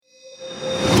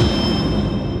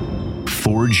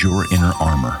forge your inner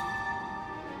armor.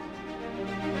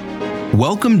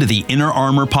 Welcome to the Inner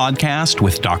Armor Podcast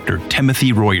with Dr.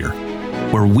 Timothy Royer,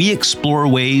 where we explore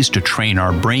ways to train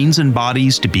our brains and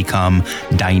bodies to become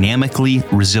dynamically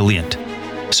resilient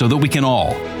so that we can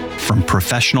all, from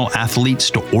professional athletes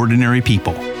to ordinary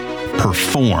people,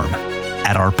 perform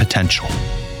at our potential.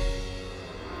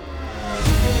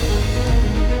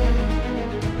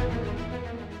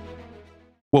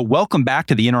 Well, welcome back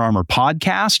to the Inner Armor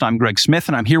Podcast. I'm Greg Smith,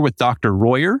 and I'm here with Dr.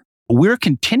 Royer. We're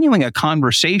continuing a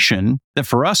conversation that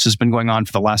for us has been going on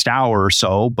for the last hour or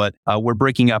so, but we're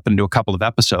breaking up into a couple of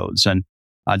episodes. And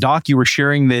Doc, you were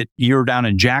sharing that you're down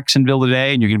in Jacksonville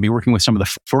today, and you're going to be working with some of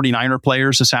the 49er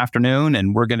players this afternoon,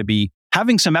 and we're going to be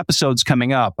having some episodes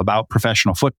coming up about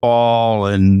professional football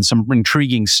and some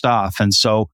intriguing stuff. And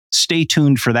so stay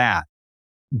tuned for that.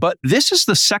 But this is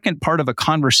the second part of a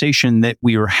conversation that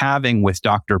we were having with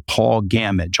Dr. Paul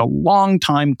Gamage, a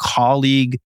longtime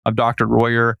colleague of Dr.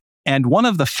 Royer, and one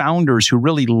of the founders who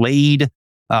really laid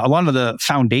a lot of the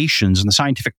foundations and the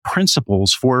scientific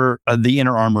principles for the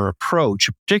Inner Armor approach,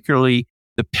 particularly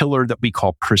the pillar that we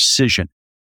call precision.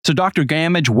 So Dr.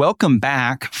 Gamage, welcome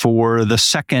back for the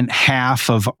second half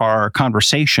of our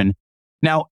conversation.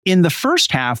 Now, in the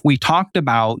first half, we talked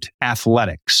about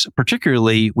athletics.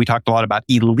 Particularly, we talked a lot about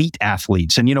elite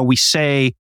athletes. And, we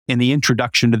say in the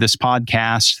introduction to this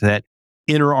podcast that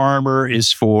Inner Armor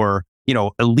is for,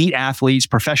 elite athletes,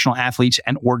 professional athletes,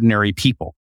 and ordinary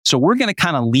people. So we're going to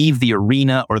kind of leave the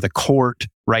arena or the court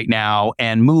right now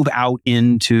and move out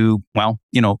into,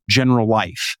 general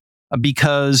life.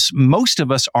 Because most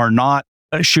of us are not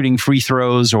shooting free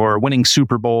throws or winning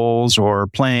Super Bowls or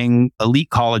playing elite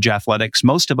college athletics.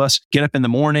 Most of us get up in the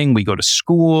morning, we go to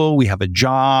school, we have a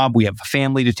job, we have a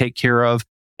family to take care of.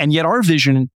 And yet our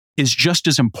vision is just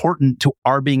as important to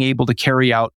our being able to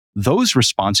carry out those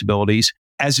responsibilities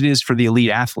as it is for the elite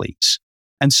athletes.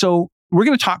 And so we're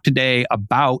going to talk today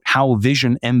about how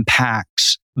vision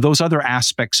impacts those other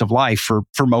aspects of life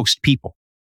for most people.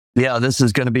 Yeah, this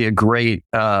is going to be a great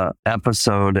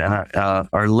episode. And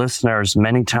our listeners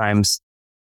many times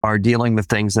are dealing with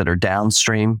things that are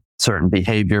downstream, certain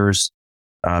behaviors,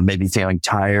 maybe feeling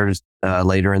tired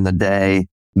later in the day,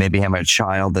 maybe having a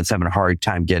child that's having a hard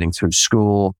time getting through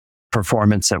school,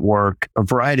 performance at work, a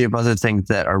variety of other things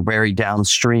that are very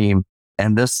downstream.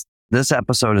 And this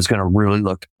episode is going to really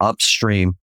look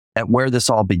upstream at where this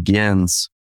all begins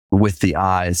with the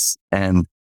eyes. And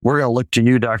we're going to look to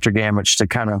you, Dr. Gamage, to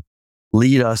kind of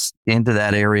lead us into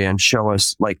that area and show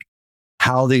us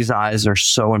how these eyes are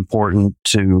so important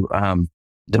to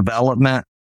development,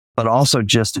 but also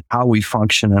just how we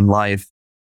function in life.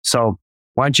 So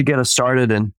why don't you get us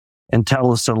started and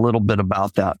tell us a little bit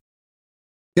about that?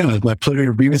 Yeah, it's my pleasure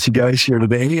to be with you guys here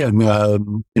today.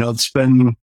 And, it's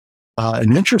been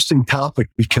an interesting topic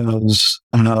because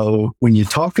when you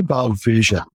talk about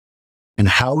vision and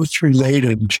how it's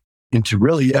related into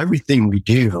really everything we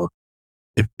do,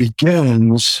 it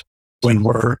begins when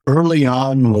we're early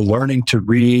on, we're learning to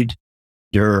read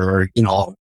your,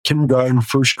 kindergarten,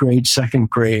 first grade, second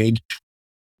grade.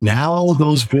 Now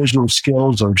those visual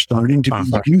skills are starting to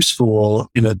be useful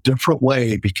in a different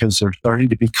way because they're starting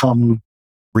to become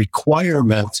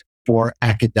requirements for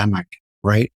academic,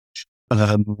 right?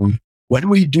 When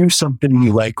we do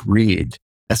something like read,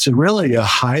 that's really a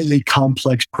highly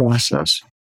complex process.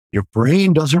 Your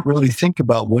brain doesn't really think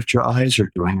about what your eyes are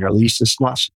doing, or at least it's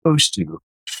not supposed to.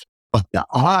 But the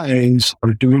eyes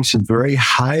are doing some very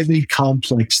highly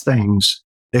complex things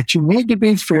that you need to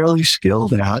be fairly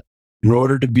skilled at in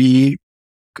order to be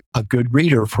a good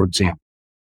reader, for example.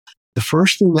 The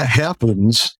first thing that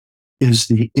happens is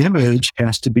the image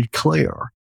has to be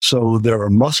clear. So there are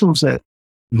muscles that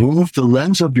move the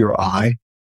lens of your eye,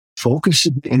 focus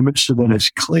the image so that it's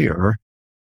clear.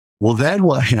 Well, then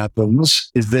what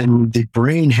happens is then the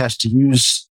brain has to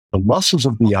use the muscles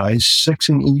of the eyes, 6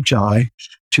 in each eye,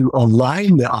 to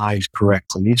align the eyes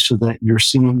correctly so that you're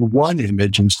seeing one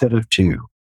image instead of two.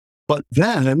 But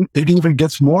then it even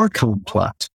gets more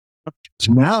complex.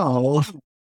 Now,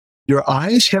 your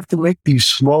eyes have to make these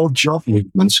small jump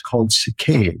movements called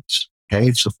saccades. Okay,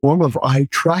 it's a form of eye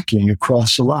tracking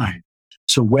across the line.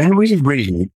 So when we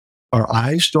read, our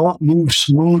eyes don't move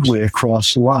smoothly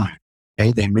across the line.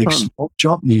 Okay, they make small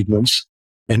jump movements,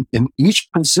 and in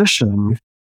each position,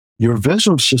 your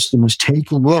visual system is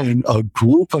taking in a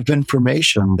group of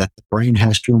information that the brain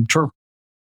has to interpret.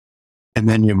 And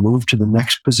then you move to the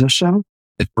next position,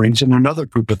 it brings in another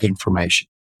group of information.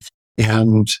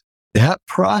 And that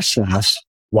process,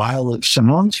 while it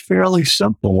sounds fairly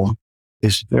simple,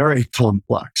 is very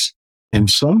complex. And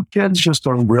some kids just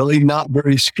are really not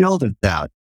very skilled at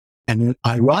that. And it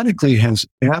ironically has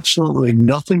absolutely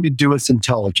nothing to do with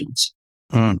intelligence.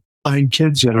 Find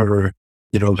kids that are,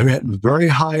 they're at very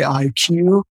high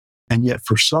IQ, and yet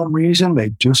for some reason, they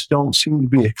just don't seem to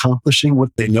be accomplishing what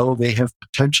they know they have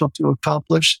potential to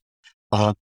accomplish.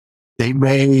 They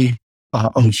may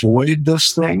avoid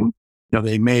this thing.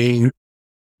 They may,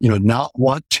 not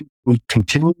want to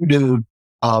continue to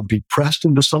be pressed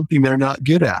into something they're not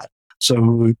good at.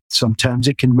 So sometimes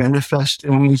it can manifest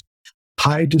in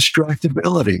high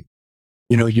distractibility.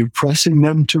 You're pressing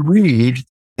them to read,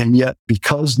 and yet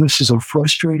because this is a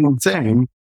frustrating thing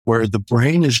where the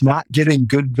brain is not getting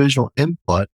good visual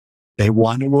input, they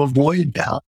want to avoid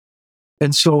that.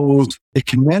 And so it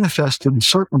can manifest in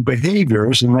certain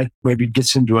behaviors, and that maybe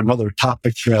gets into another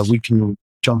topic we can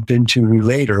jump into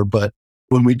later. But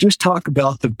when we just talk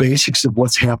about the basics of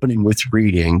what's happening with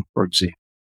reading, for example,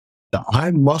 the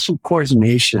eye-muscle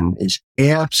coordination is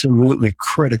absolutely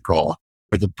critical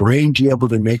for the brain to be able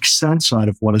to make sense out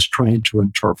of what it's trying to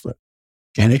interpret.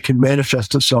 And it can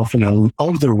manifest itself in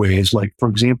other ways. Like, for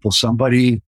example,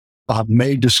 somebody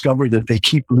may discover that they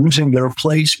keep losing their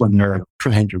place when they're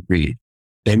trying to read.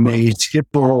 They may skip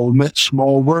or omit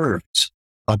small words.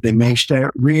 They may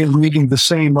start rereading the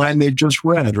same line they just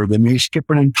read, or they may skip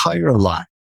an entire line.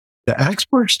 The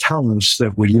experts tell us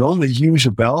that we only use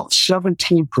about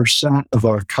 17% of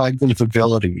our cognitive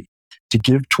ability to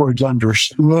give towards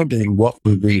understanding what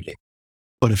we're reading.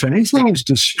 But if anything is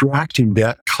distracting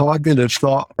that cognitive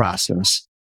thought process,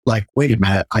 like, wait a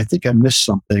minute, I think I missed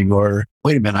something, or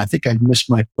wait a minute, I think I missed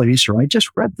my place, or I just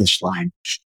read this line.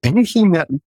 Anything that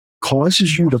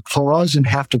causes you to pause and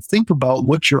have to think about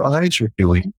what your eyes are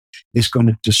doing is going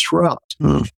to disrupt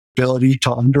the ability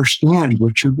to understand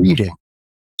what you're reading.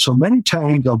 So many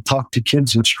times I'll talk to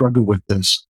kids that struggle with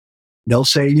this. They'll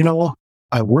say,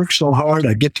 I work so hard,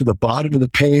 I get to the bottom of the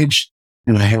page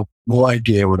and I have no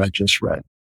idea what I just read.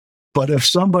 But if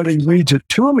somebody reads it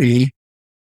to me,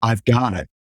 I've got it,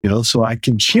 so I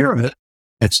can hear it.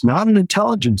 It's not an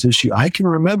intelligence issue. I can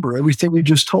remember everything you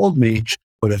just told me.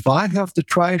 But if I have to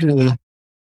try to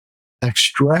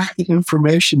extract the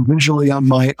information visually on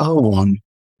my own,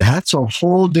 that's a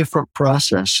whole different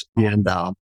process, and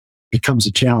becomes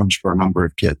a challenge for a number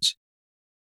of kids.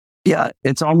 Yeah,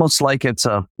 it's almost like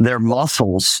their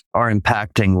muscles are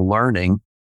impacting learning,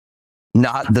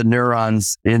 not the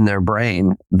neurons in their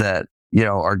brain that,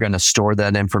 are going to store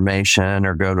that information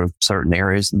or go to certain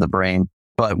areas of the brain.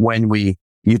 But when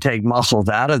you take muscles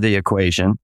out of the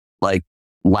equation, like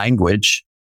language,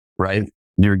 right?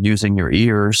 You're using your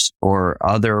ears or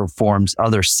other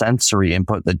sensory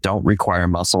input that don't require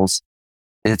muscles.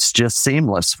 It's just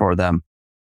seamless for them,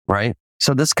 right?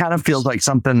 So this kind of feels like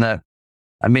something that,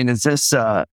 is this,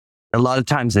 a lot of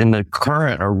times in the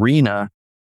current arena,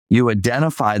 you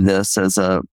identify this as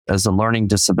a learning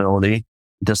disability,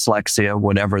 dyslexia,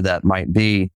 whatever that might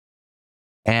be.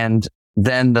 And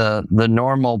then the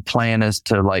normal plan is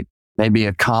to maybe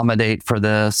accommodate for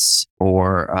this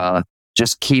or,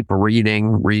 just keep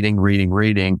reading.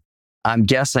 I'm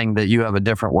guessing that you have a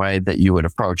different way that you would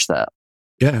approach that.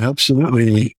 Yeah,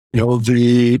 absolutely.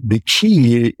 The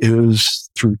key is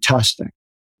through testing,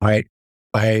 right?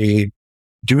 By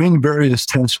doing various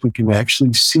tests, we can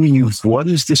actually see what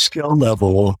is the skill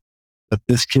level that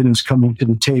this kid is coming to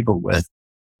the table with.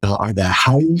 Are they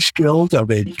highly skilled? Are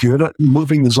they good at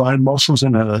moving the eye muscles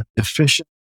in an efficient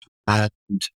and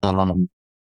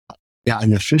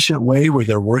an efficient way where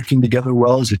they're working together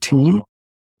well as a team?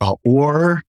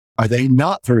 Or are they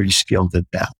not very skilled at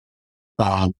that?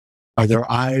 Are their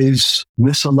eyes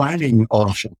misaligning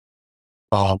often?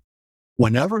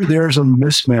 Whenever there's a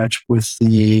mismatch with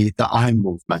the eye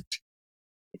movement,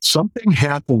 something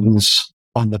happens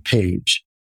on the page.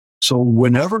 So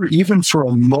whenever, even for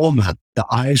a moment, the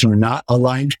eyes are not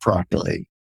aligned properly,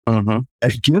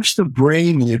 it gives the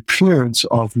brain the appearance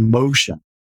of motion.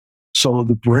 So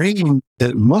the brain,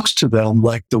 it looks to them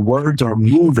like the words are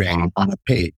moving on a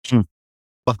page.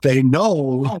 But they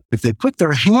know if they put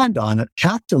their hand on it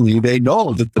tactily, they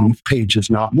know that the page is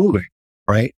not moving,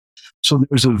 right? So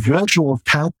there's a visual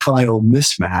tactile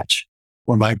mismatch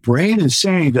where my brain is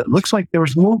saying that it looks like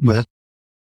there's movement,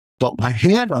 but my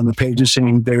hand on the page is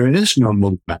saying there is no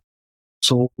movement.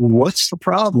 So what's the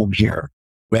problem here?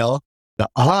 Well, the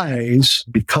eyes,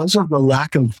 because of the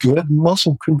lack of good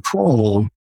muscle control,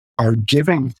 are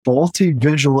giving faulty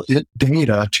visual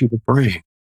data to the brain.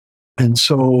 And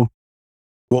so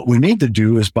what we need to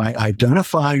do is, by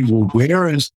identifying where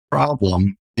is the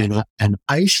problem and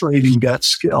isolating that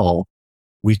skill,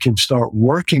 we can start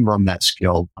working on that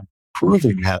skill,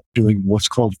 improving that, doing what's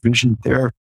called vision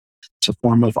therapy. It's a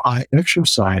form of eye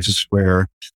exercises where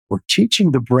we're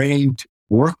teaching the brain to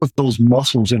work with those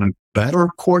muscles in a better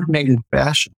coordinated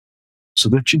fashion so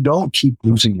that you don't keep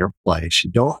losing your place.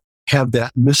 You don't have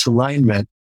that misalignment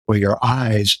where your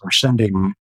eyes are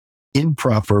sending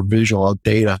improper visual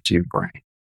data to your brain.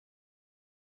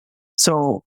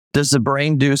 So does the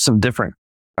brain do some different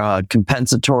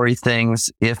compensatory things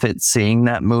if it's seeing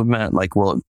that movement? Like,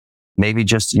 will it maybe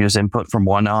just use input from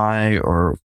one eye,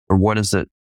 or what does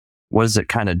it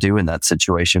kind of do in that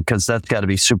situation? Because that's got to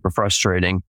be super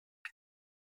frustrating.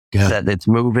 Yeah. That it's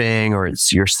moving or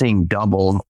you're seeing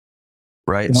double,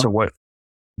 right? Yeah. So what?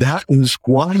 That is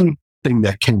one thing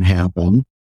that can happen,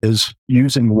 is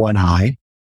using one eye.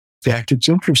 In fact, it's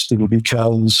interesting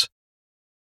because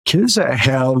kids that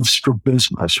have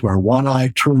strabismus, where one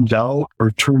eye turns out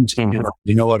or turns in,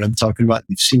 you know what I'm talking about?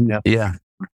 You've seen that. Yeah.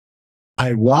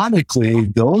 Ironically,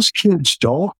 those kids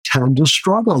don't tend to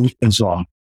struggle as often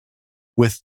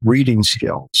with reading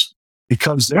skills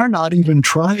because they're not even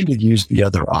trying to use the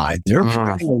other eye. Their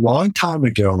brain a long time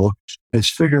ago has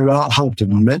figured out how to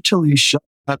mentally shut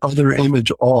that other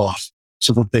image off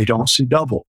so that they don't see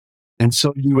double. And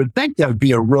so you would think that would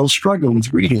be a real struggle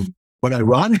with reading. But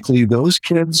ironically, those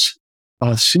kids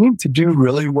seem to do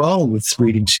really well with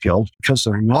reading skills because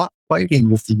they're not fighting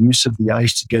with the use of the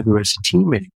eyes together as a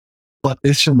teammate. But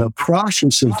it's in the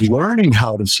process of learning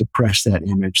how to suppress that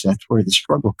image. That's where the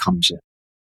struggle comes in.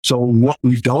 So what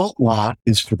we don't want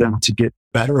is for them to get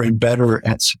better and better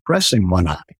at suppressing one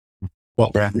eye.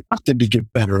 What we want them to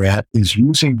get better at is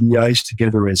using the eyes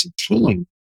together as a team.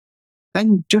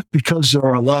 And just because there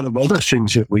are a lot of other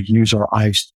things that we use our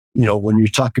eyes, when you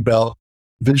talk about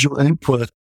visual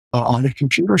input on a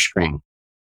computer screen,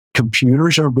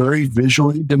 computers are very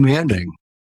visually demanding.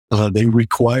 They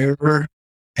require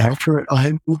accurate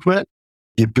eye movement,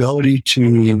 the ability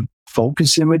to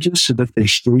focus images so that they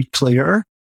stay clear,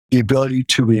 the ability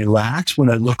to relax when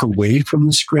I look away from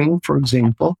the screen, for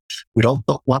example. We don't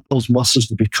want those muscles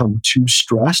to become too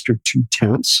stressed or too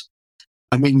tense.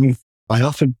 I mean, I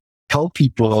often tell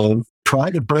people,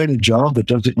 try to brain a job that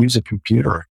doesn't use a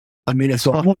computer. I mean, it's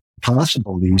almost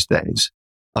impossible these days.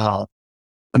 I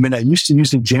used to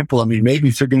use the example, maybe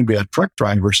if they're going to be a truck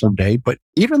driver someday, but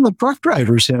even the truck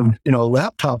drivers have,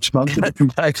 laptops mounted.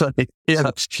 Exactly.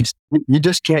 Yeah. You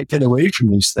just can't get away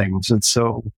from these things. And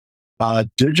so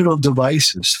digital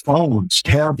devices, phones,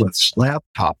 tablets,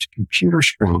 laptops, computer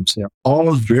screens, they're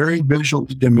all very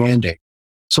visually demanding.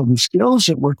 So the skills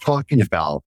that we're talking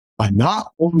about are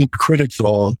not only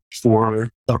critical for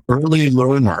the early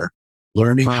learner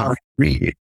learning how to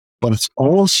read, but it's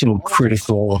also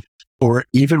critical for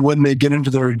even when they get into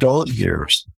their adult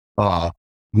years.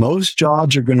 Most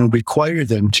jobs are going to require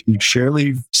them to be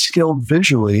fairly skilled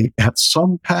visually at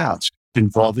some task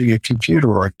involving a computer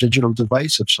or a digital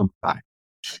device of some kind.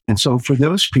 And so for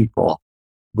those people,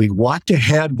 we want to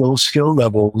have those skill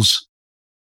levels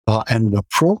at an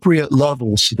appropriate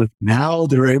level so that now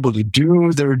they're able to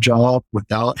do their job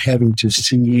without having to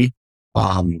see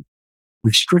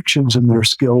restrictions in their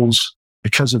skills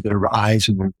because of their eyes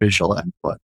and their visual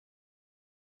input.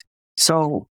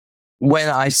 So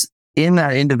in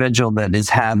that individual that is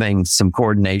having some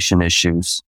coordination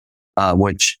issues,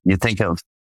 which you think of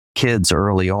kids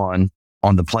early on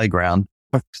the playground,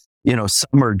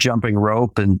 some are jumping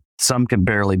rope and some can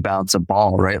barely bounce a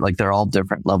ball, right? Like they're all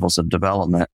different levels of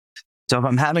development. So if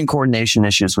I'm having coordination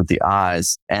issues with the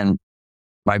eyes and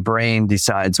my brain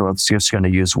decides, well, it's just going to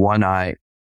use one eye,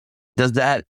 does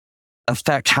that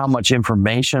affect how much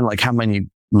information, like how many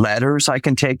letters I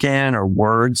can take in or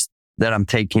words that I'm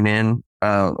taking in,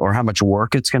 or how much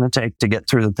work it's going to take to get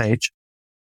through the page?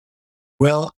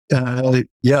 Well,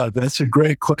 that's a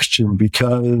great question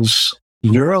because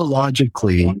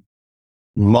neurologically,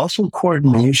 muscle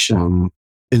coordination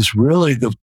is really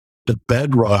the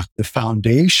bedrock, the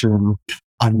foundation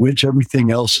on which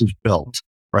everything else is built,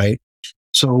 right?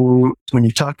 So when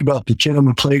you talk about the kid on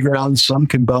the playground, some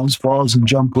can bounce balls and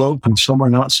jump rope and some are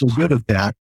not so good at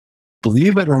that.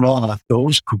 Believe it or not,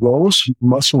 those gross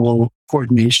muscle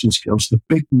coordination skills, the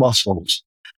big muscles,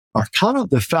 are kind of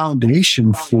the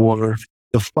foundation for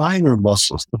the finer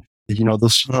muscles, the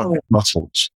smaller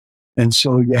muscles. And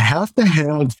so you have to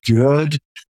have good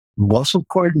muscle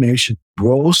coordination,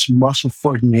 gross muscle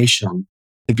coordination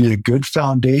to be a good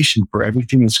foundation for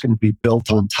everything that's going to be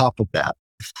built on top of that.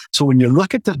 So when you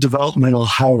look at the developmental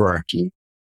hierarchy,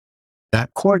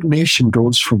 that coordination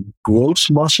goes from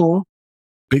gross muscle,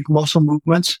 big muscle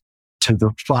movements, to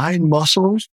the fine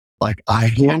muscles like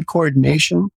eye-hand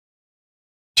coordination,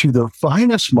 to the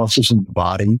finest muscles in the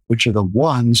body, which are the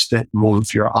ones that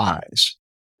move your eyes.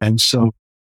 And so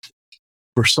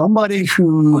for somebody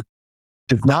who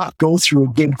did not go through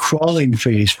a good crawling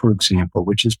phase, for example,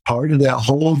 which is part of that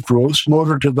whole gross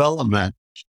motor development.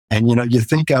 And, you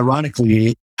think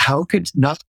ironically, how could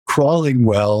not crawling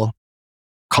well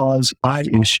cause eye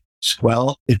issues?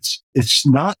 Well, it's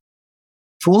not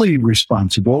fully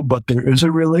responsible, but there is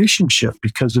a relationship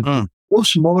because if the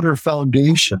gross motor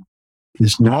foundation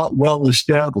is not well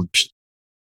established,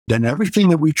 then everything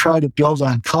that we try to build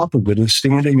on top of it is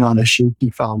standing on a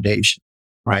shaky foundation,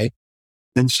 right?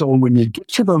 And so when you get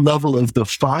to the level of the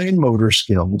fine motor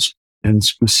skills, and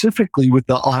specifically with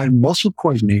the eye muscle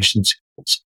coordination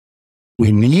skills,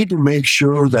 we need to make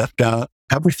sure that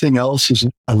everything else is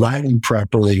aligning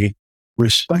properly,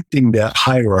 respecting that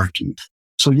hierarchy.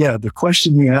 So yeah, the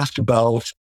question you asked about,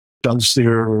 does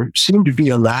there seem to be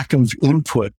a lack of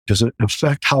input? Does it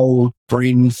affect how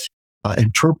brain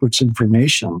interprets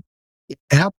information? It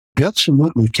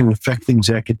absolutely can affect things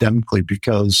academically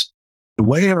because the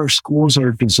way our schools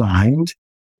are designed,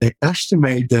 they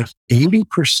estimate that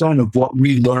 80% of what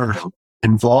we learn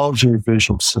involves our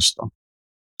visual system.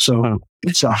 So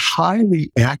it's a highly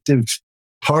active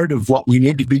part of what we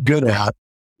need to be good at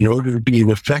in order to be an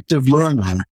effective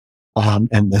learner.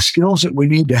 And the skills that we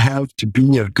need to have to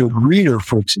be a good reader,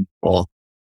 for example,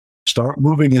 start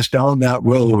moving us down that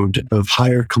road of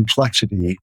higher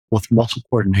complexity with muscle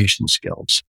coordination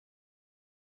skills.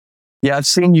 Yeah, I've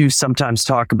seen you sometimes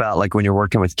talk about like when you're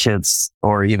working with kids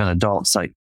or even adults,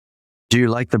 like, do you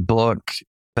like the book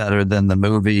better than the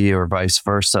movie or vice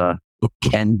versa?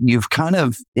 And you've kind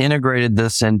of integrated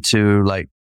this into like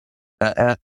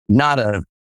not a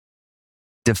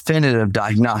definitive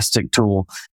diagnostic tool,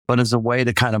 but as a way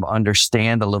to kind of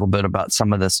understand a little bit about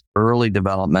some of this early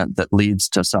development that leads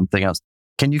to something else.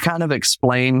 Can you kind of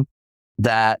explain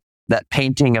that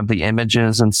painting of the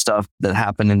images and stuff that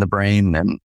happen in the brain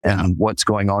and what's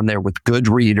going on there with good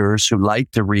readers who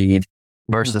like to read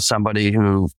versus somebody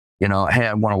who, hey,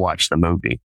 I want to watch the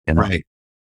movie. Right.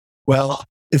 Well,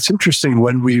 it's interesting.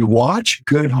 When we watch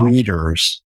good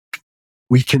readers,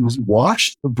 we can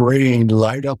watch the brain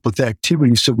light up with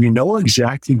activity so we know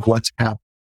exactly what's happening.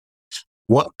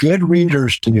 What good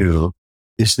readers do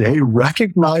is they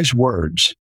recognize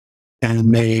words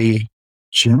and they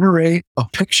generate a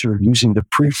picture using the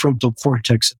prefrontal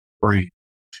cortex of the brain.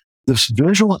 This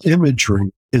visual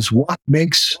imagery is what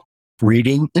makes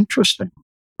reading interesting,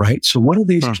 right? So what are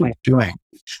these kids doing?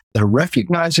 They're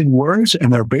recognizing words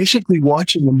and they're basically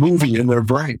watching a movie in their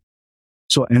brain.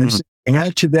 So, and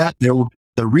add to that,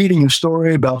 they're reading a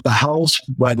story about the house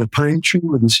by the pine tree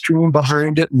with a stream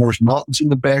behind it and there's mountains in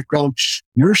the background.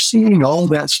 You're seeing all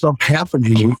that stuff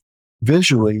happening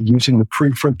visually using the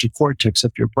prefrontal cortex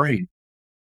of your brain.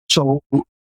 So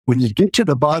when you get to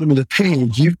the bottom of the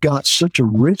page, you've got such a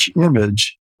rich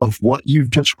image of what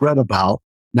you've just read about.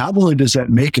 Not only does that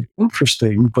make it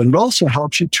interesting, but it also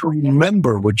helps you to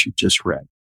remember what you just read.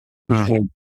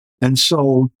 And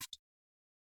so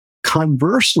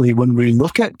conversely, when we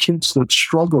look at kids that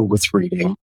struggle with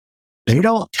reading, they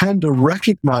don't tend to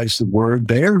recognize the word.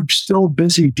 They're still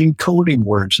busy decoding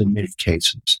words in many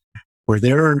cases, where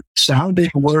they're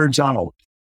sounding words out.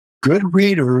 Good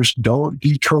readers don't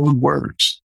decode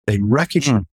words. They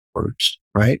recognize words,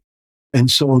 right? And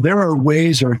so there are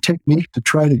ways or techniques to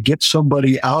try to get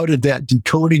somebody out of that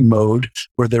decoding mode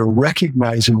where they're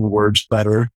recognizing words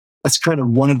better. That's kind of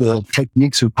one of the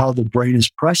techniques of how the brain is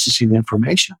processing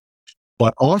information.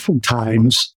 But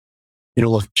oftentimes,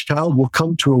 a child will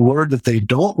come to a word that they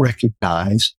don't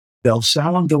recognize. They'll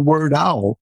sound the word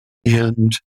out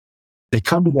and they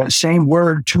come to that same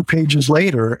word 2 pages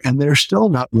later and they're still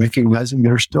not recognizing,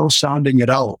 they're still sounding it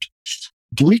out.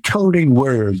 Decoding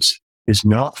words is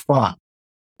not fun.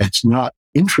 It's not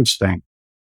interesting.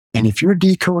 And if you're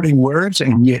decoding words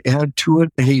and you add to it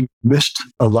a missed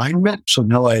alignment, so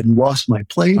now I had lost my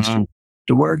place,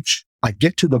 the words, I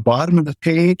get to the bottom of the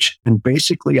page and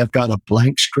basically I've got a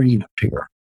blank screen up here,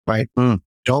 right?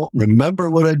 Don't remember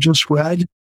what I just read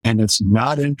and it's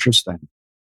not interesting.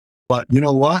 But you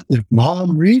know what? If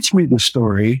mom reads me the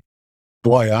story,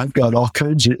 boy, I've got all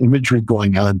kinds of imagery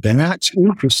going on. Then that's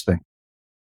interesting.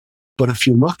 But if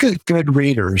you look at good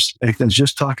readers, I was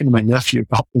just talking to my nephew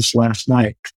about this last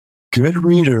night, good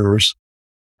readers,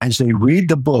 as they read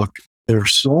the book,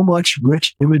 there's so much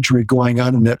rich imagery going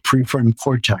on in that prefrontal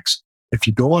cortex. If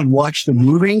you go and watch the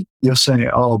movie, you'll say,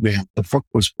 oh man, the book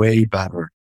was way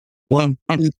better. Well,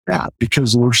 it's that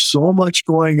because there's so much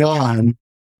going on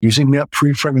using that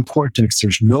prefrontal cortex.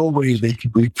 There's no way they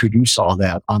could reproduce all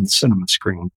that on the cinema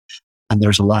screen. And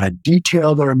there's a lot of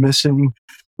detail that are missing.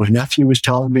 My nephew was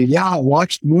telling me, I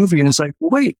watched the movie. And it's like,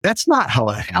 wait, that's not how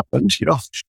it happened.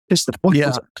 It's the book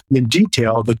was in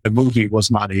detail, but the movie was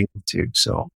not able to.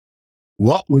 So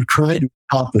what we're trying to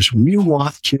accomplish, we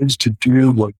want kids to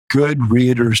do what good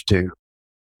readers do.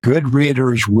 Good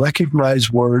readers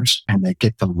recognize words and they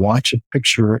get to watch a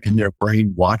picture in their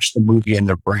brain, watch the movie in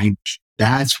their brain.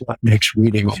 That's what makes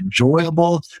reading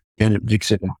enjoyable and it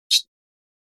makes it interesting.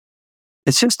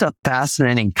 It's just a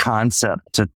fascinating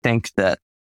concept to think that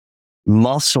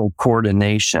muscle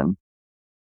coordination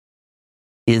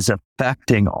is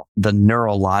affecting the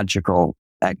neurological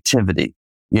activity.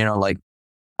 You know, like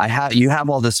you have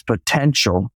all this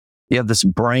potential. You have this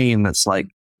brain that's like,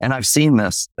 and I've seen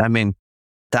this, I mean,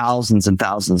 thousands and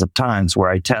thousands of times where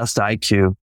I test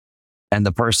IQ and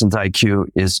the person's IQ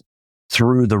is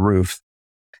through the roof.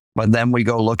 But then we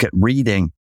go look at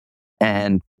reading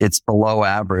and it's below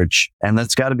average. And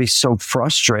that's got to be so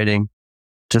frustrating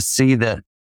to see that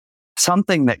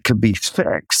something that could be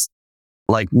fixed,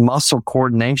 like muscle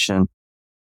coordination,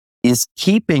 is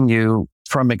keeping you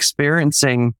from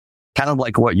experiencing kind of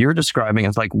like what you're describing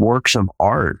as like works of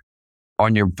art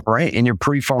on your brain, in your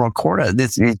prefrontal cortex.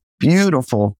 These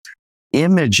beautiful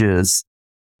images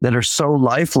that are so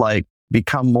lifelike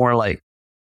become more like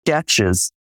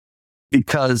sketches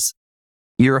because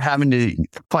you're having to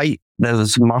fight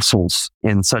those muscles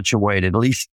in such a way to at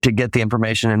least to get the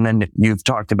information. And then you've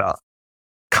talked about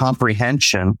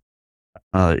comprehension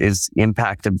is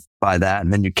impacted by that.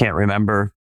 And then you can't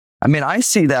remember. I mean, I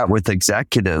see that with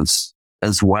executives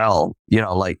as well, you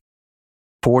know, like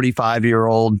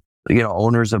 45-year-old, you know,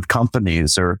 owners of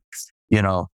companies or, you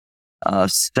know,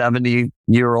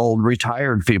 70-year-old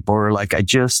retired people are like, I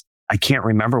can't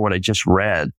remember what I just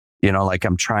read. You know, like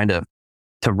I'm trying to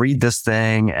read this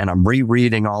thing and I'm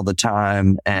rereading all the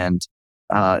time and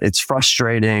it's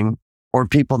frustrating. Or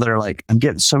people that are like, I'm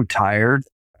getting so tired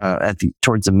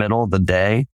towards the middle of the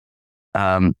day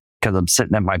because I'm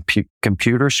sitting at my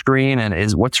computer screen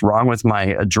and what's wrong with my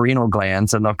adrenal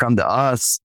glands? And they'll come to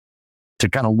us to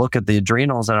kind of look at the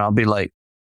adrenals and I'll be like,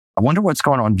 I wonder what's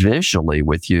going on visually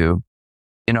with you.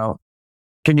 You know,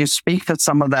 can you speak to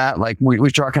some of that? Like we're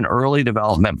talking early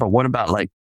development, but what about like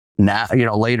now, you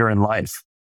know, later in life?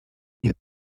 Yeah.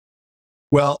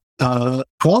 Well,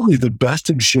 probably the best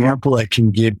example I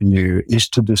can give you is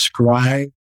to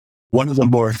describe one of the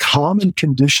more common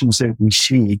conditions that we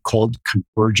see called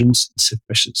convergence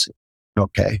insufficiency.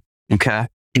 Okay.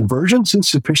 Convergence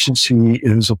insufficiency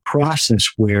is a process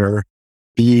where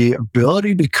the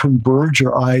ability to converge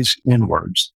your eyes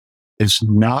inwards is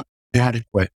not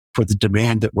adequate for the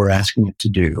demand that we're asking it to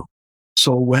do.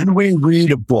 So when we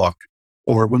read a book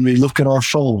or when we look at our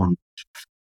phone,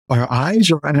 our eyes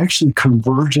are actually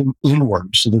converging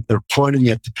inwards so that they're pointing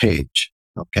at the page.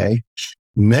 Okay.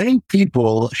 Many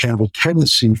people have a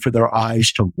tendency for their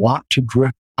eyes to want to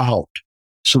drift out.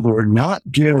 So they're not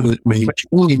good at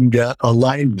maintaining that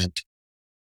alignment.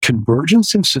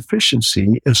 Convergence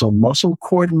insufficiency is a muscle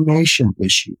coordination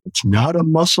issue. It's not a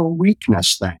muscle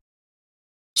weakness thing.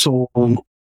 So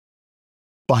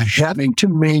by having to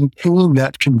maintain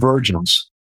that convergence,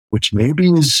 which maybe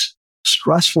is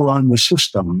stressful on the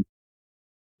system,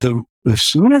 as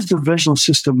soon as the visual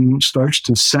system starts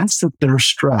to sense that they're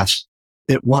stressed,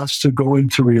 it wants to go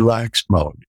into relax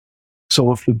mode.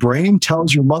 So if the brain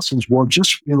tells your muscles, well,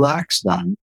 just relax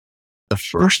then, the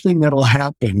first thing that'll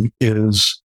happen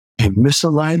is a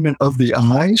misalignment of the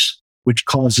eyes, which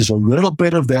causes a little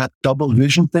bit of that double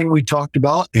vision thing we talked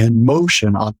about and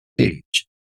motion on the page.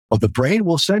 Well, the brain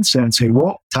will sense that and say,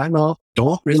 well, time out,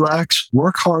 don't relax,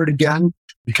 work hard again,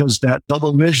 because that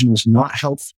double vision is not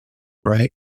helpful,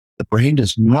 right? The brain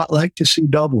does not like to see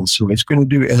double, so it's going to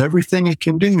do everything it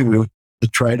can do to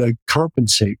try to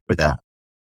compensate for that.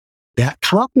 That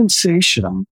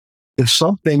compensation is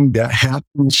something that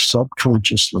happens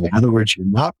subconsciously. In other words, you're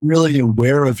not really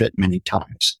aware of it many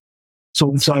times.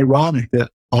 So it's ironic that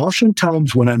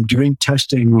oftentimes when I'm doing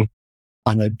testing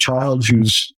on a child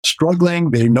who's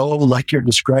struggling, they know, like you're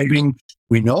describing,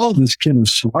 we know this kid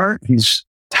is smart, he's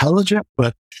intelligent,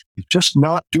 but he's just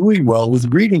not doing well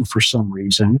with reading for some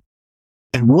reason.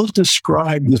 And we'll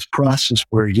describe this process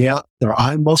where, their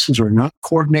eye muscles are not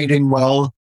coordinating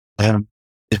well. And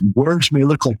words may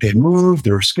look like they move,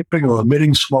 they're skipping or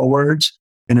omitting small words.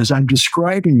 And as I'm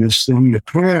describing this thing, the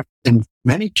parent, in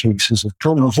many cases, is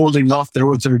kind of holding off there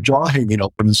with their jaw hanging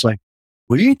open. It's like,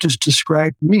 well, you just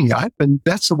described me.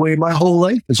 That's the way my whole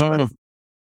life is.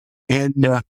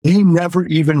 And they never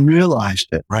even realized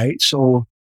it, right? So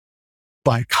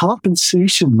by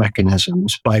compensation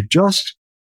mechanisms, by just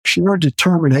sheer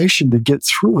determination to get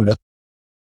through it,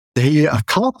 they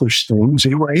accomplished things.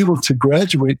 They were able to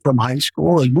graduate from high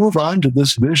school and move on to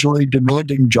this visually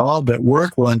demanding job at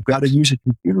work. Well, I've got to use a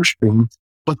computer screen,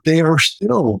 but they are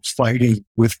still fighting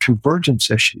with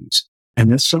convergence issues.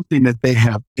 And it's something that they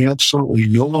have absolutely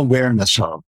no awareness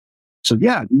of. So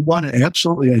yeah, you want to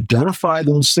absolutely identify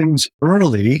those things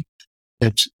early.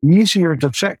 It's easier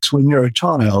to fix when you're a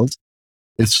child.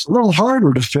 It's a little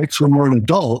harder to fix when you're an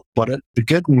adult, but the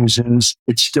good news is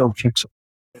it's still fixable.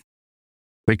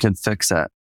 We can fix that.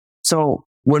 So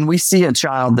when we see a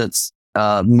child that's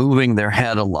moving their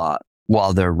head a lot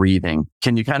while they're reading,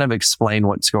 can you kind of explain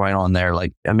what's going on there?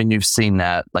 Like, I mean, you've seen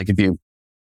that. Like if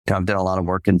I've done a lot of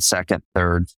work in second,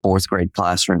 third, fourth grade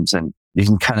classrooms, and you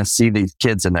can kind of see these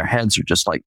kids and their heads are just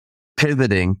like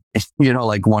pivoting,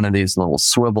 like one of these little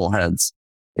swivel heads.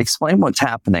 Explain what's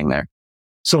happening there.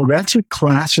 So that's a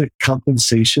classic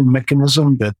compensation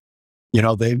mechanism that,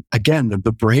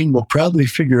 the brain will probably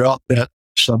figure out that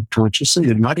subconsciously.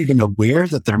 They're not even aware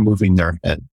that they're moving their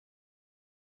head.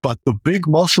 But the big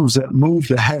muscles that move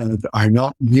the head are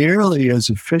not nearly as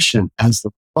efficient as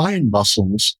the fine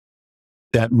muscles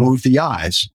that move the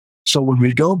eyes. So when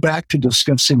we go back to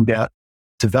discussing that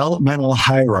developmental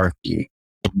hierarchy,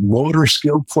 motor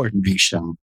skill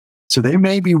coordination, so they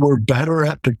maybe were better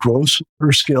at the gross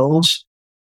motor skills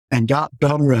and got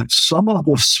better at some of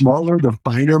the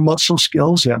finer muscle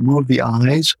skills that move the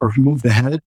eyes or move the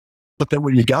head. But then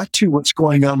when you got to what's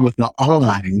going on with the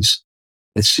eyes,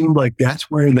 it seemed like that's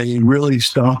where they really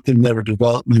stopped in their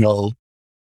developmental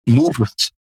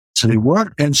movements. So they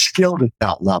weren't as skilled at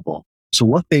that level. So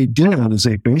what they did is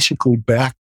they basically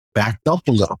backed up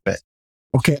a little bit.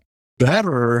 Okay,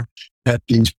 better at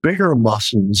these bigger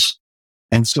muscles.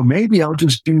 And so maybe I'll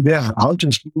just do that. I'll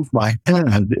just move my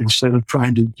head instead of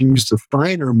trying to use the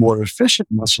finer, more efficient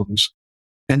muscles.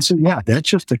 And so, yeah, that's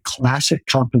just a classic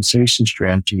compensation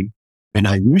strategy. And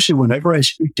I usually, whenever I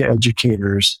speak to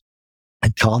educators, I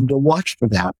tell them to watch for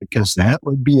that, because that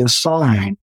would be a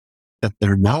sign that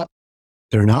they're not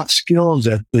skilled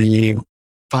at the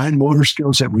fine motor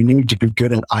skills that we need to be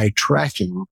good at eye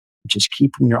tracking, which is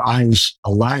keeping your eyes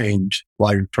aligned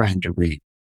while you're trying to read.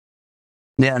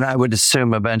 Yeah, and I would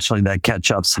assume eventually that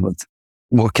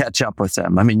will catch up with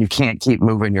them. I mean, you can't keep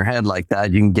moving your head like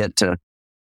that. You can get to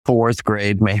fourth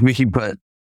grade maybe, but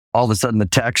all of a sudden the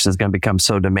text is going to become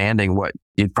so demanding,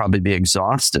 you'd probably be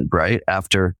exhausted, right?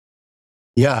 After.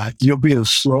 Yeah, you'll be a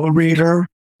slow reader.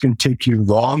 It can take you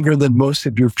longer than most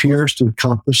of your peers to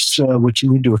accomplish what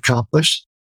you need to accomplish.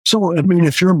 So, I mean,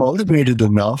 if you're motivated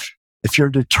enough, if you're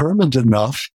determined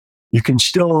enough, you can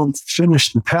still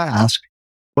finish the task,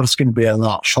 but it's going to be a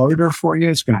lot harder for you.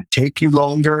 It's going to take you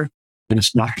longer, and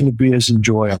it's not going to be as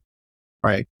enjoyable,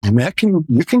 right? And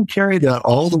you can carry that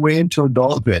all the way into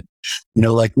adulthood.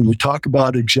 Like when we talk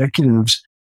about executives,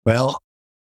 well,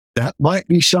 that might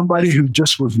be somebody who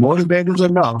just was motivated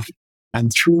enough,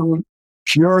 and through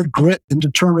pure grit and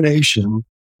determination,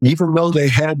 even though they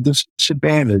had this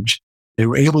disadvantage, they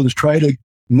were able to try to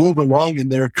move along in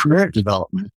their career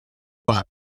development. But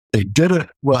they did it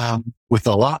with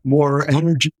a lot more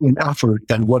energy and effort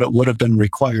than what it would have been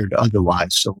required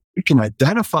otherwise. So we can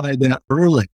identify that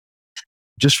early.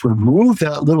 Just remove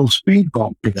that little speed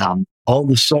bump for them. All of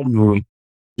a sudden,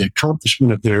 the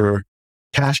accomplishment of their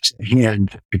tasks at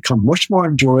hand become much more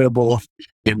enjoyable,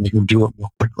 and they can do it more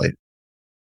quickly.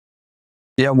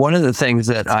 Yeah, one of the things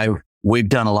that we've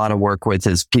done a lot of work with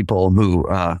is people who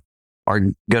are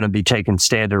going to be taking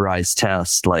standardized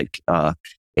tests like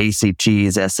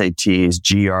ACTs, SATs,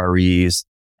 GREs,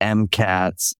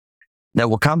 MCATs, that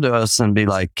will come to us and be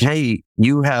like, hey,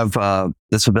 you have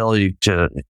this ability to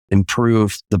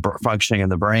improve the functioning of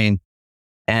the brain.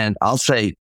 And I'll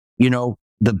say,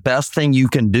 the best thing you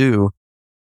can do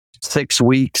 6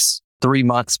 weeks, 3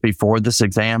 months before this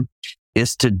exam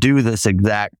is to do this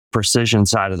exact precision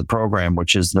side of the program,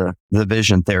 which is the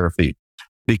vision therapy,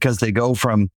 because they go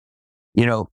from,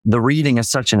 the reading is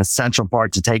such an essential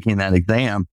part to taking that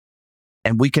exam.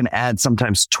 And we can add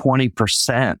sometimes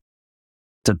 20%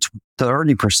 to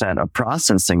 30% of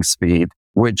processing speed,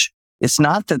 which it's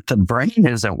not that the brain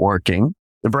isn't working.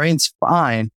 The brain's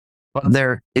fine, but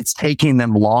it's taking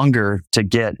them longer to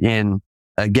get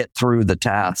through the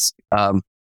task.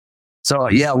 So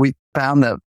yeah, we found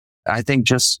that I think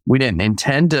we didn't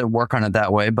intend to work on it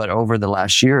that way, but over the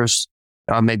last years,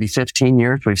 maybe 15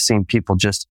 years, we've seen people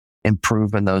just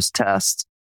improve in those tests.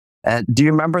 Do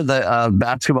you remember the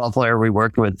basketball player we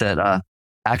worked with that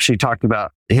actually talked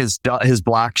about his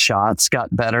block shots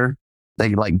got better?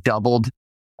 They doubled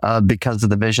because of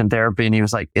the vision therapy. And he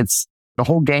was like, the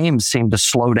whole game seemed to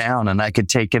slow down, and I could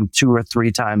take him 2 or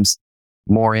 3 times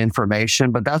more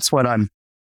information. But that's what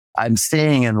I'm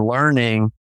seeing and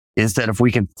learning, is that if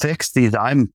we can fix these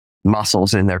eye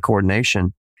muscles in their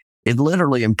coordination, it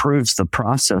literally improves the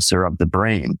processor of the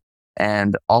brain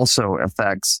and also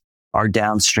affects our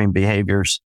downstream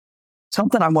behaviors.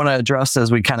 something I want to address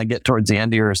as we kind of get towards the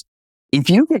end here is if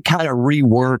you could kind of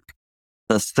rework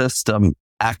the system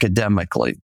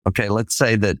academically, okay, let's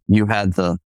say that you had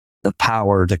the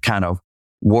power to kind of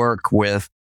work with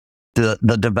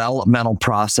the developmental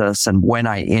process and when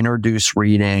I introduce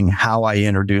reading, how I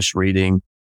introduce reading.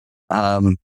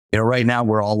 Right now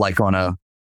we're all like on a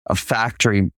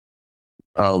factory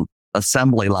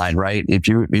assembly line, right? If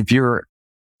you're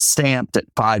stamped at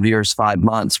 5 years, 5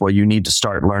 months, well, you need to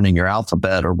start learning your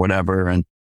alphabet or whatever. And,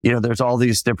 there's all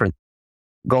these different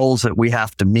goals that we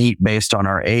have to meet based on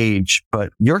our age.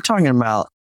 But you're talking about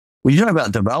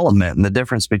development and the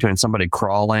difference between somebody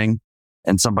crawling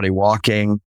and somebody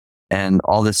walking and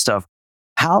all this stuff.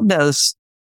 How does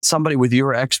somebody with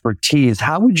your expertise,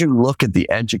 how would you look at the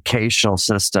educational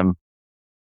system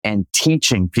and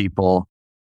teaching people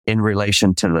in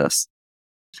relation to this?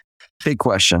 Big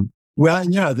question. Well,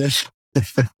 yeah, this,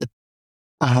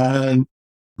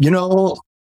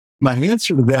 my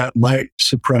answer to that might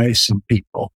surprise some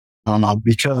people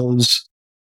because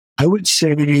I would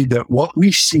say that what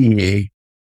we see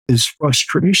is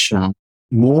frustration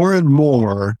more and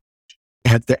more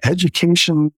at the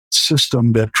education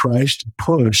system that tries to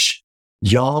push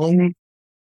young,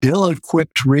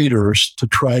 ill-equipped readers to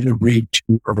try to read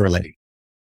too early.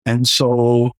 And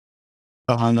so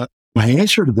my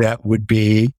answer to that would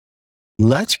be,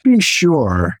 let's be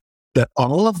sure that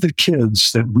all of the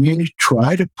kids that we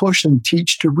try to push and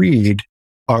teach to read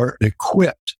are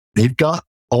equipped. They've got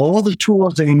all the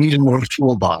tools they need in their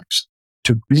toolbox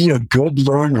to be a good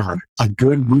learner, a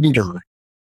good reader.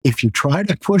 If you try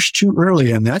to push too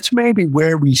early, and that's maybe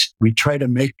where we try to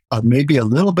make maybe a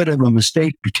little bit of a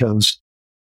mistake because,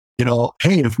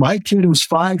 hey, if my kid is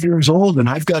 5 years old and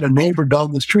I've got a neighbor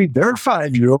down the street, their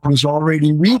 5-year-old is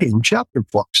already reading chapter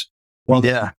books. Well,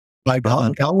 yeah. I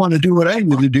want to do what I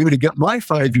need to do to get my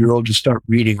 5-year-old to start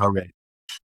reading already.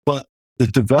 But the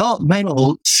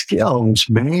developmental skills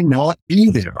may not be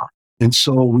there. And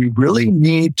so we really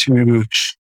need to,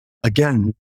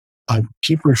 again, I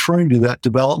keep referring to that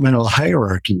developmental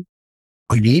hierarchy.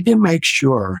 We need to make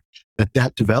sure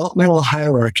that developmental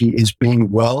hierarchy is being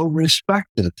well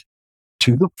respected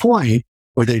to the point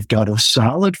where they've got a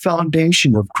solid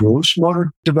foundation of gross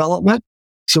motor development.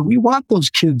 So we want those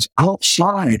kids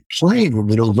outside playing,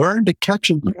 learn to catch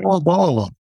and throw a ball.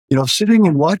 Sitting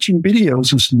and watching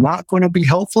videos is not going to be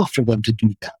helpful for them to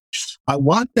do that. I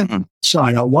want them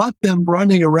outside. I want them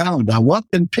running around. I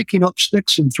want them picking up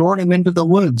sticks and throwing them into the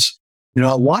woods.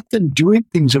 I want them doing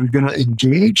things that are going to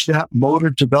engage that motor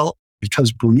development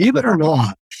because believe it or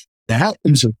not, that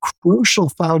is a crucial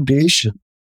foundation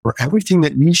for everything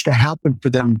that needs to happen for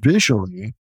them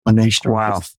visually when they start.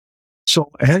 Wow.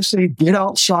 So as they get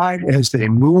outside, as they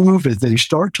move, as they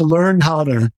start to learn how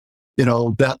to,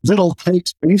 that little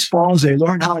takes baseballs, they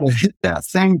learn how to hit that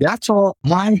thing. That's all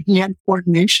my hand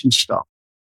coordination stuff.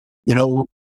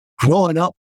 Growing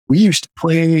up, we used to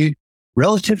play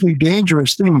relatively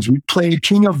dangerous things. We played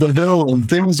King of the Hill and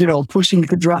things, pushing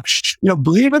the drop.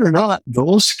 Believe it or not,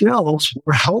 those skills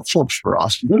were helpful for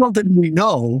us. Little did we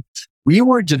know, we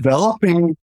were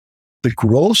developing the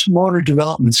gross motor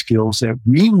development skills that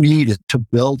we needed to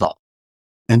build up.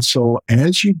 And so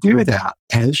as you do that,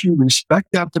 as you respect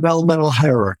that developmental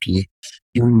hierarchy,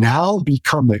 you now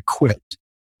become equipped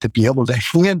to be able to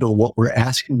handle what we're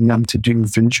asking them to do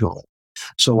visually.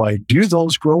 So I do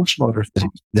those gross motor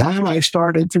things. Then I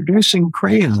start introducing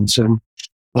crayons. And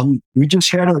we just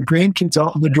had our grandkids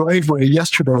out in the driveway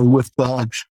yesterday with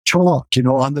chalk,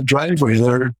 on the driveway.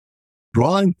 They're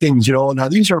drawing things, Now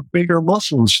these are bigger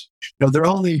muscles. They're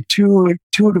only 2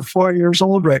 to 4 years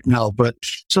old right now, but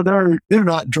so they're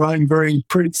not drawing very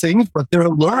pretty things, but they're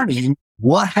learning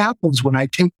what happens when I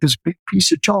take this big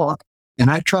piece of chalk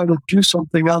and I try to do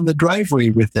something on the driveway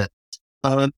with it.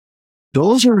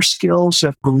 Those are skills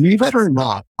that, believe it or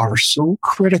not, are so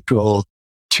critical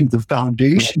to the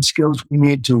foundation skills we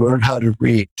need to learn how to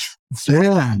read.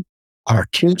 Then our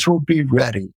kids will be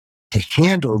ready to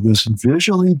handle this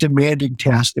visually demanding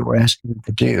task that we're asking them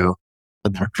to do.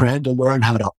 And they're trying to learn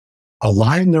how to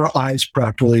align their eyes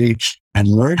properly and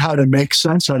learn how to make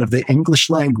sense out of the English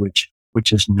language,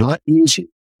 which is not easy,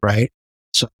 right?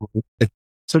 So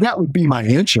that would be my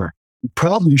answer. We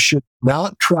probably should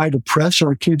not try to press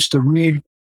our kids to read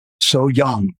so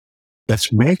young.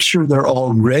 Let's make sure they're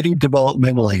all ready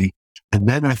developmentally. And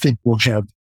then I think we'll have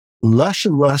less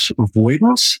and less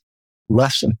avoidance,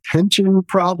 less attention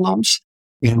problems,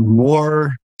 and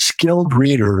more skilled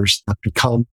readers that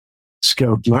become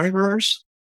skilled learners,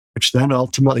 which then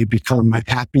ultimately become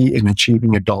happy and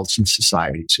achieving adults in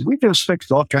society. So we just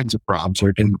fixed all kinds of problems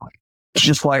there, didn't we?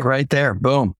 Just like right there.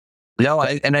 Boom.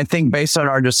 And I think based on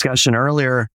our discussion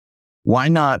earlier, why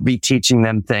not be teaching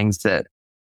them things that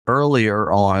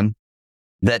earlier on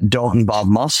that don't involve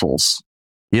muscles,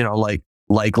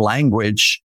 like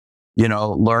language,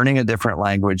 learning a different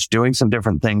language, doing some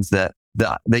different things that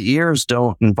the ears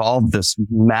don't involve this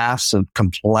massive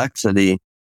complexity,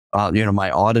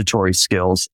 my auditory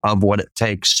skills of what it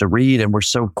takes to read. And we're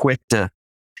so quick to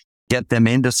get them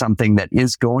into something that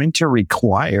is going to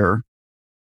require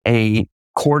a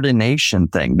coordination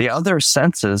thing. The other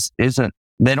senses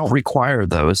they don't require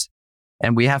those.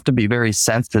 And we have to be very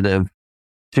sensitive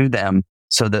to them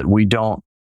so that we don't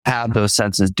have those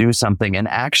senses do something. And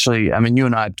actually, you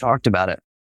and I have talked about it.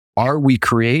 Are we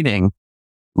creating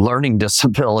learning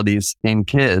disabilities in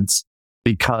kids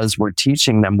because we're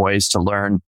teaching them ways to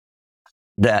learn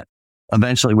that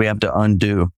eventually we have to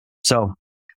undo? So,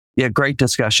 yeah, great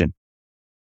discussion.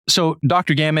 So,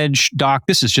 Dr. Gamage, Doc,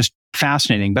 this is just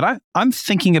fascinating, but I'm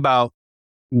thinking about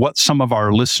what some of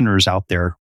our listeners out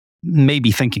there may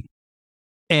be thinking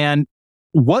and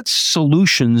what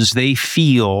solutions they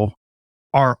feel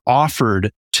are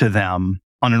offered to them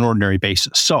on an ordinary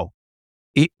basis. So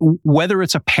whether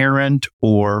it's a parent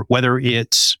or whether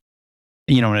it's,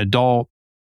 an adult,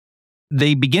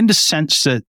 they begin to sense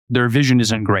that their vision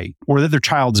isn't great or that their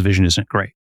child's vision isn't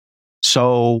great.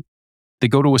 So they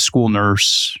go to a school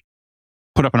nurse,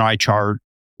 put up an eye chart,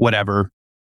 whatever.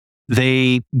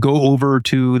 They go over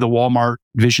to the Walmart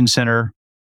Vision Center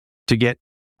to get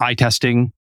eye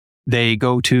testing. They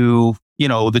go to,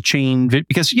 the chain,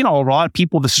 because, a lot of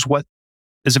people, this is what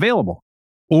is available.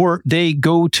 Or they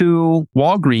go to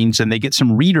Walgreens and they get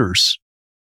some readers.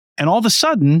 And all of a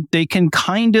sudden, they can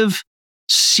kind of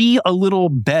see a little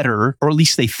better, or at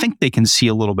least they think they can see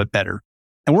a little bit better.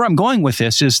 And where I'm going with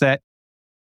this is that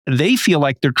they feel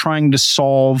like they're trying to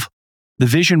solve the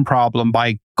vision problem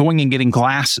by going and getting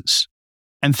glasses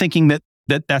and thinking that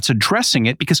that's addressing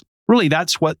it, because really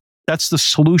that's the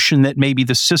solution that maybe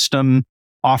the system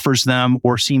offers them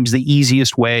or seems the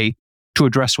easiest way to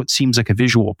address what seems like a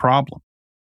visual problem.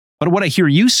 But what I hear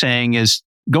you saying is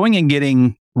going and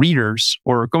getting readers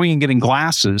or going and getting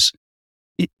glasses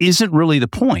isn't really the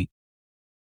point.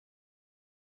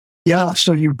 Yeah,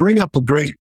 so you bring up a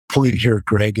great point here,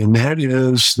 Greg, and that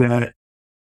is that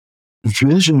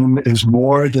vision is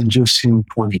more than just seeing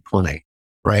 20/20,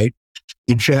 right?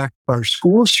 In fact, our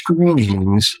school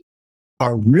screenings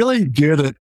are really good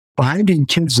at finding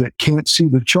kids that can't see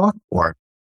the chalkboard.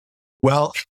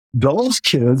 Well, those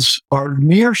kids are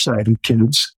nearsighted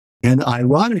kids, and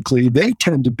ironically, they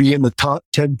tend to be in the top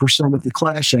 10% of the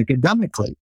class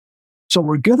academically. So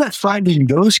we're good at finding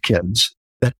those kids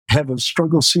that have a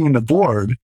struggle seeing the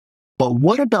board. But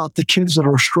what about the kids that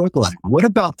are struggling? What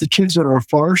about the kids that are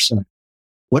farsighted?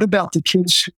 What about the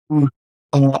kids who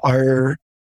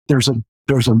there's a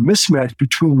mismatch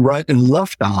between right and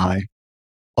left eye?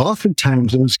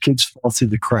 Oftentimes those kids fall through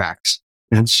the cracks.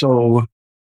 And so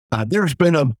there's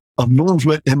been a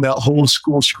movement in that whole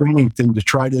school screening thing to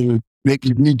try to make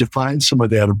you redefine some of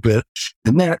that a bit.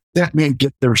 And that may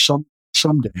get there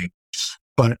someday.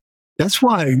 But that's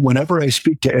why whenever I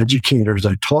speak to educators,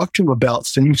 I talk to them about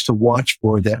things to watch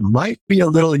for that might be a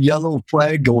little yellow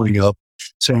flag going up,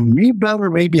 saying we better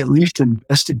maybe at least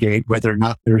investigate whether or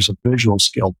not there's a visual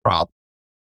skill problem.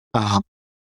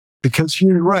 Because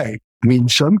you're right.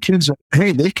 Some kids,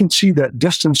 they can see that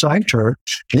distance eye chart.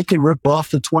 They can rip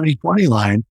off the 20/20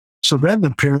 line. So then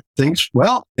the parent thinks,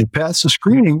 well, they passed the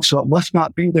screening, so it must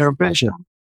not be their vision.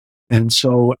 And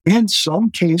so in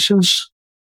some cases,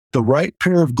 the right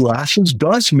pair of glasses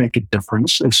does make a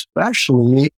difference,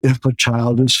 especially if a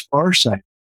child is farsighted,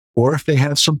 or if they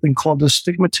have something called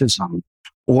astigmatism,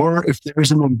 or if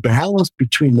there's an imbalance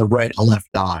between the right and left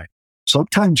eye.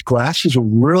 Sometimes glasses will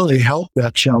really help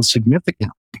that child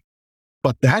significantly.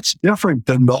 But that's different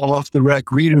than the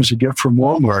off-the-rack readers you get from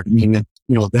Walmart.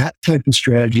 That type of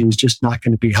strategy is just not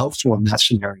going to be helpful in that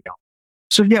scenario.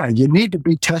 So yeah, you need to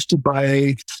be tested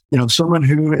by, someone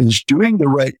who is doing the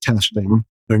right testing.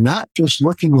 They're not just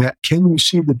looking at, can you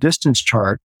see the distance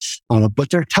chart, but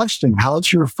they're testing,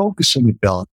 how's your focusing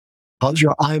ability? How's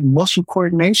your eye muscle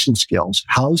coordination skills?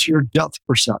 How's your depth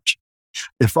perception?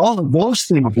 If all of those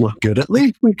things look good, at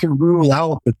least we can rule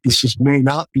out that this may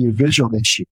not be a visual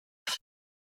issue.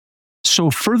 So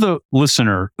for the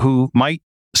listener who might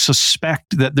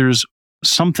suspect that there's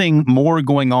something more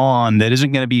going on that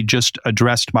isn't going to be just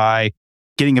addressed by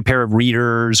getting a pair of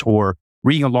readers or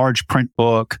reading a large print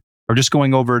book or just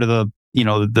going over to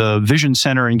the vision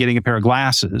center and getting a pair of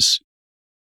glasses,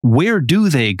 where do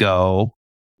they go?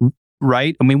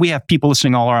 Right? We have people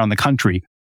listening all around the country.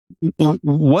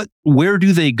 Where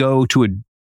do they go to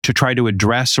to try to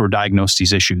address or diagnose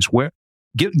these issues?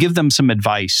 Give them some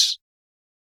advice.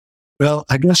 Well,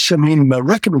 I guess, my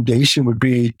recommendation would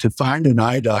be to find an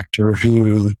eye doctor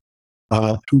who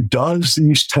does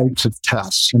these types of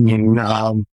tests.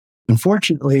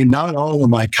 Unfortunately, not all of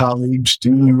my colleagues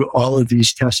do all of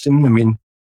these testing.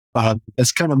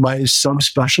 That's kind of my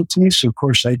subspecialty. So, of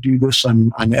course, I do this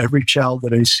on every child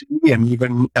that I see and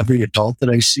even every adult that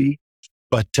I see.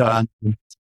 But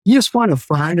you just want to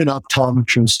find an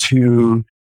optometrist who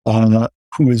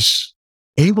is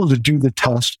able to do the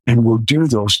test and will do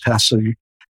those tests. So,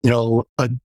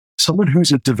 someone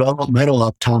who's a developmental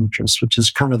optometrist, which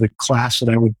is kind of the class that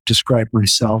I would describe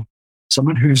myself,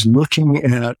 someone who's looking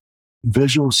at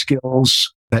visual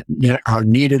skills that are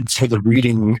needed for the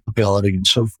reading ability and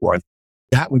so forth.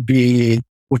 That would be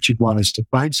what you'd want, is to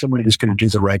find someone who's going to do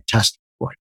the right testing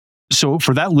for it. So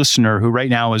for that listener who right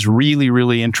now is really,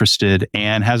 really interested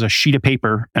and has a sheet of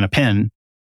paper and a pen,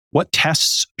 what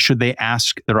tests should they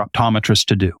ask their optometrist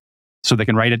to do so they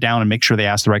can write it down and make sure they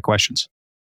ask the right questions?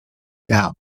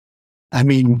 Yeah. I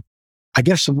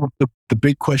guess the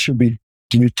big question would be,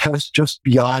 do you test just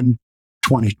beyond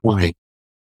 20/20?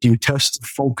 Do you test the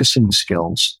focusing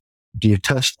skills? Do you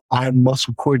test eye and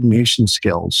muscle coordination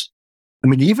skills?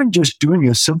 Even just doing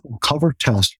a simple cover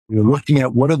test, you're looking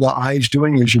at what are the eyes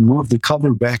doing as you move the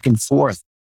cover back and forth.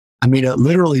 It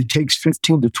literally takes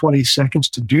 15 to 20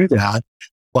 seconds to do that,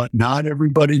 but not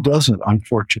everybody does it,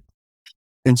 unfortunately.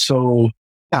 And so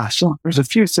there's a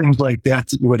few things like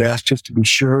that you would ask just to be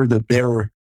sure that they're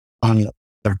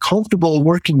comfortable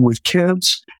working with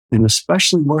kids, and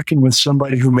especially working with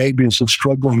somebody who maybe is a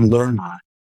struggling learner.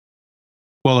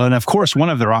 Well, and of course, one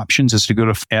of their options is to go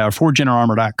to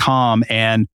forgeinnerarmor.com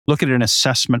and look at an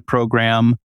assessment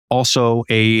program, also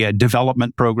a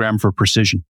development program for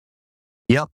precision.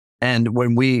 Yep. And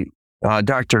when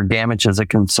Dr. Gamage is a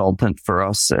consultant for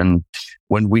us, and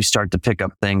when we start to pick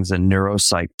up things in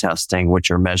neuropsych testing, which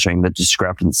are measuring the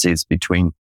discrepancies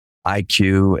between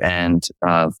IQ and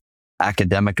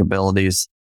academic abilities,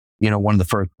 one of the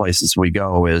first places we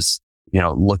go is,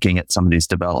 looking at some of these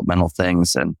developmental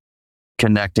things and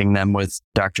connecting them with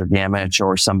Dr. Gamage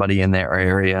or somebody in their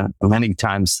area. Many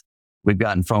times we've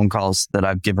gotten phone calls that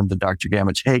I've given to Dr.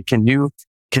 Gamage. Hey, can you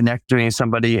connect me to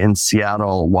somebody in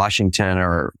Seattle, Washington,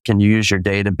 or can you use your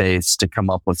database to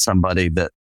come up with somebody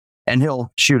and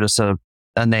he'll shoot us a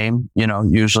name,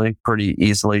 usually pretty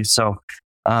easily. So,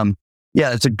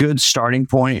 it's a good starting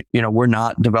point. We're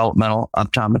not developmental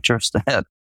optometrists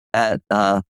at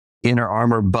Inner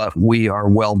Armor, but we are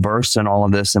well versed in all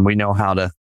of this, and we know how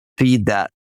to feed that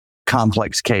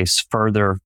complex case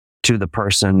further to the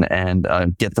person and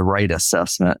get the right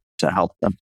assessment to help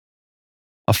them.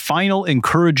 A final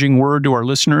encouraging word to our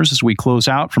listeners as we close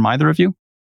out from either of you?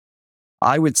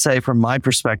 I would say from my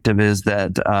perspective is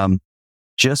that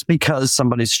just because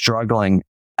somebody's struggling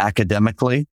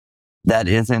academically, that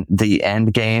isn't the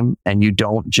end game, and you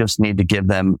don't just need to give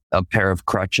them a pair of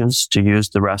crutches to use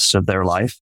the rest of their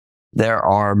life. There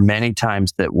are many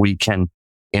times that we can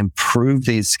improve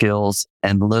these skills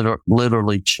and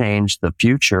literally change the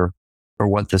future for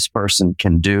what this person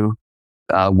can do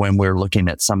when we're looking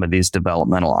at some of these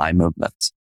developmental eye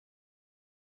movements.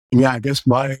 Yeah, I guess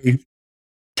my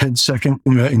 10-second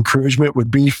encouragement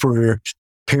would be for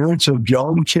parents of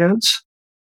young kids.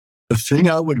 The thing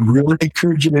I would really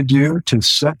encourage you to do to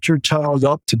set your child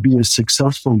up to be a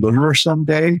successful learner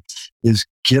someday is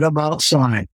get them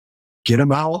outside. Get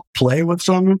them out, play with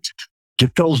them,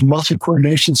 get those muscle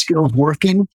coordination skills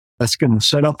working. That's going to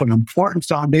set up an important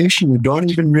foundation. You don't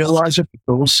even realize it, but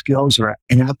those skills are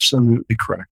absolutely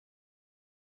correct.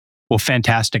 Well,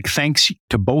 fantastic. Thanks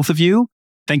to both of you.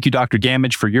 Thank you, Dr.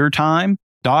 Gamage, for your time.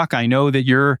 Doc, I know that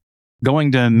you're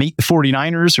going to meet the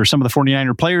 49ers or some of the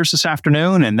 49er players this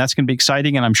afternoon, and that's going to be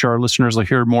exciting. And I'm sure our listeners will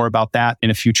hear more about that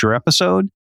in a future episode.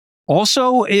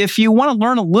 Also, if you want to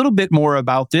learn a little bit more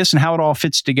about this and how it all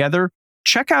fits together,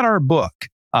 check out our book,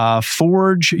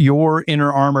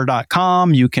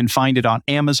 ForgeYourInnerArmor.com. You can find it on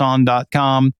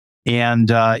Amazon.com and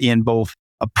in both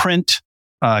a print,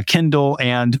 Kindle,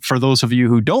 and for those of you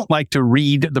who don't like to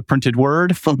read the printed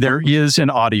word, there is an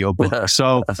audiobook.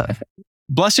 So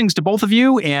blessings to both of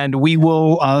you, and we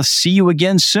will see you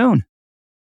again soon.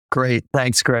 Great.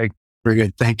 Thanks, Greg. Very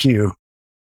good. Thank you.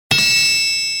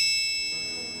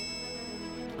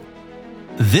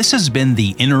 This has been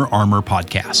the Inner Armor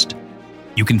Podcast.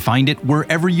 You can find it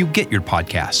wherever you get your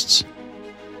podcasts.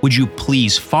 Would you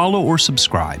please follow or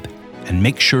subscribe, and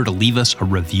make sure to leave us a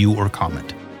review or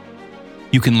comment.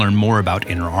 You can learn more about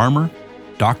Inner Armor,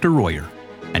 Dr. Royer,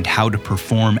 and how to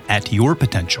perform at your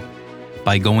potential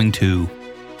by going to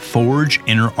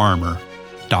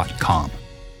ForgeInnerArmor.com.